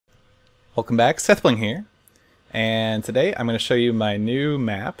Welcome back, Sethbling here, and today I'm going to show you my new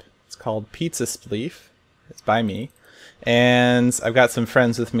map. It's called Pizza Spleef. It's by me, and I've got some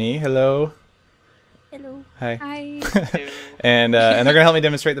friends with me. Hello. Hello. Hi. Hi. and they're going to help me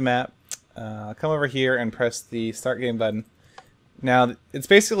demonstrate the map. I'll come over here and press the start game button. Now, it's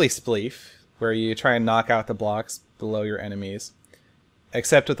basically Spleef, where you try and knock out the blocks below your enemies,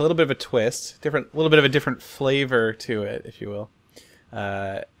 except with a little bit of a twist, little bit of a different flavor to it, if you will.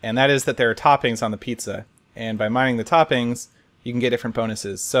 And that is that there are toppings on the pizza, and by mining the toppings, you can get different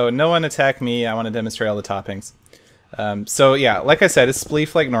bonuses. So no one attack me, I want to demonstrate all the toppings. So yeah, like I said, it's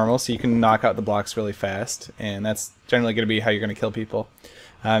Spleef like normal, so you can knock out the blocks really fast, and that's generally going to be how you're going to kill people.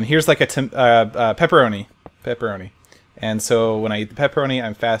 Here's like a pepperoni. And so when I eat the pepperoni,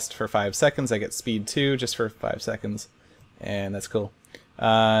 I'm fast for 5 seconds, I get speed 2 just for 5 seconds, and that's cool.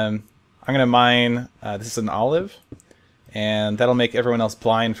 I'm going to mine, this is an olive, and that'll make everyone else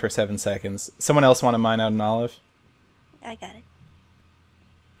blind for 7 seconds. Someone else want to mine out an olive? I got it.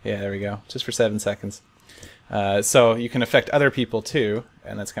 Yeah, there we go. Just for 7 seconds. So you can affect other people too,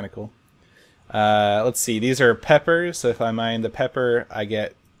 and that's kind of cool. Let's see. These are peppers. So if I mine the pepper, I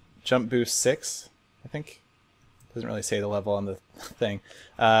get jump boost 6, I think. Doesn't really say the level on the thing.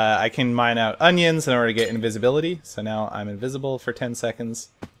 I can mine out onions in order to get invisibility. So now I'm invisible for 10 seconds.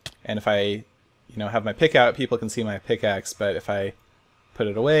 And if I have my pick out, people can see my pickaxe, but if I put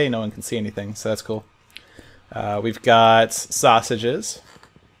it away, no one can see anything, so that's cool. We've got sausages.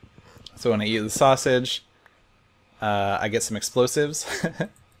 So when I eat the sausage, I get some explosives.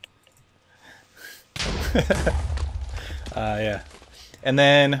 Yeah. And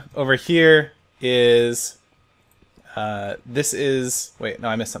then over here is, wait, no,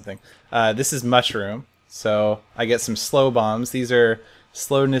 I missed something. This is mushroom, so I get some slow bombs. These are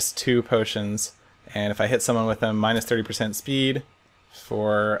slowness 2 potions. And if I hit someone with them, minus 30% speed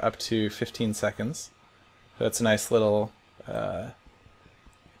for up to 15 seconds. So that's a nice little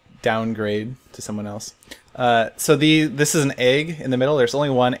downgrade to someone else. So this is an egg in the middle. There's only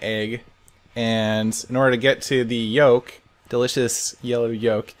one egg. And in order to get to the yolk, delicious yellow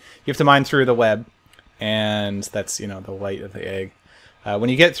yolk, you have to mine through the web. And that's, the white of the egg. When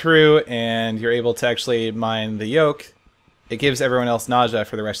you get through and you're able to actually mine the yolk, it gives everyone else nausea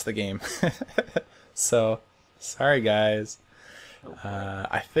for the rest of the game. So, sorry guys.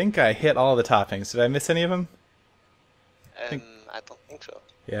 I think I hit all the toppings. Did I miss any of them? I don't think so.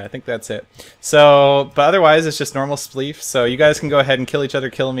 Yeah, I think that's it. So, but otherwise it's just normal Spleef. So you guys can go ahead and kill each other,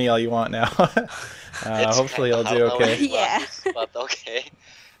 kill me all you want now. Hopefully I'll do okay. Yeah. But okay,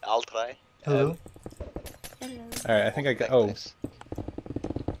 I'll try. Hello. Hello. Alright, I think I got... Oh. Nice.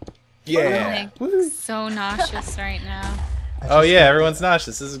 Yeah! I'm so nauseous right now. Oh yeah, everyone's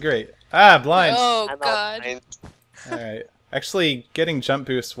nauseous. This is great. Ah, blind! Oh I'm god. blind. Alright. Actually, getting jump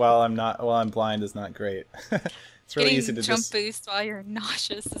boost while I'm blind is not great. It's really easy to Getting jump just... boost while you're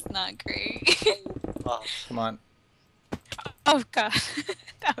nauseous is not great. Oh, Come on. Oh god.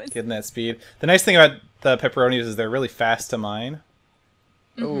 That was... Getting that speed. The nice thing about the pepperonis is they're really fast to mine.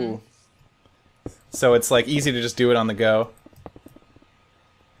 Ooh. So it's like easy to just do it on the go.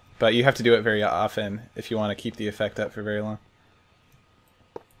 But you have to do it very often if you want to keep the effect up for very long.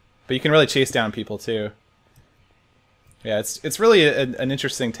 But you can really chase down people too. Yeah, it's really an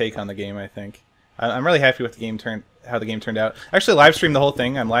interesting take on the game, I think. I'm really happy with how the game turned out. I actually live streamed the whole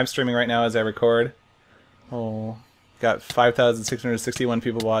thing. I'm live streaming right now as I record. Oh, got 5,661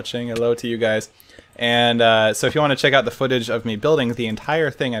 people watching. Hello to you guys. And so if you want to check out the footage of me building the entire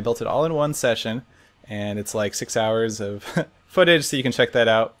thing, I built it all in one session, and it's like 6 hours of footage, so you can check that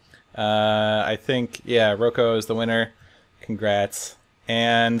out. I think, yeah, Rocco is the winner. Congrats.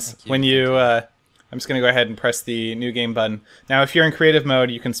 And when you, I'm just going to go ahead and press the new game button. Now, if you're in creative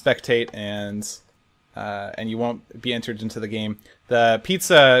mode, you can spectate and you won't be entered into the game. The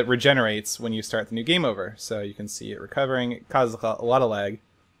pizza regenerates when you start the new game over, so you can see it recovering. It causes a lot of lag,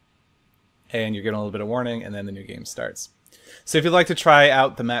 and you're getting a little bit of warning, and then the new game starts. So if you'd like to try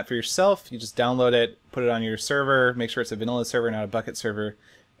out the map for yourself, you just download it, put it on your server, make sure it's a vanilla server, not a bucket server,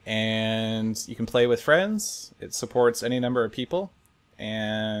 and you can play with friends. It supports any number of people,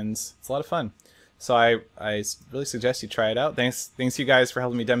 and it's a lot of fun. So I really suggest you try it out. Thanks you guys for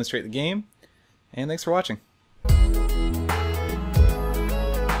helping me demonstrate the game, and thanks for watching.